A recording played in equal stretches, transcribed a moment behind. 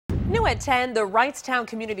at 10, the Wrightstown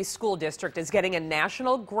Community School District is getting a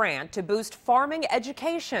national grant to boost farming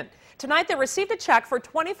education. Tonight, they received a check for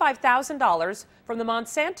 $25,000 from the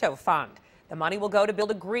Monsanto Fund. The money will go to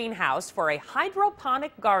build a greenhouse for a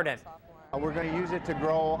hydroponic garden. We're going to use it to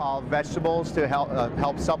grow vegetables to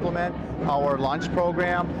help supplement our lunch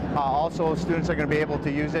program. Also, students are going to be able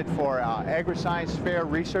to use it for agri-science fair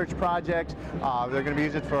research projects. They're going to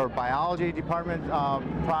use it for biology department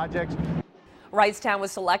projects. Wrightstown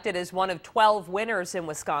was selected as one of 12 winners in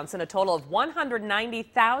Wisconsin. A total of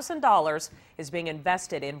 $190,000 is being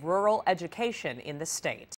invested in rural education in the state.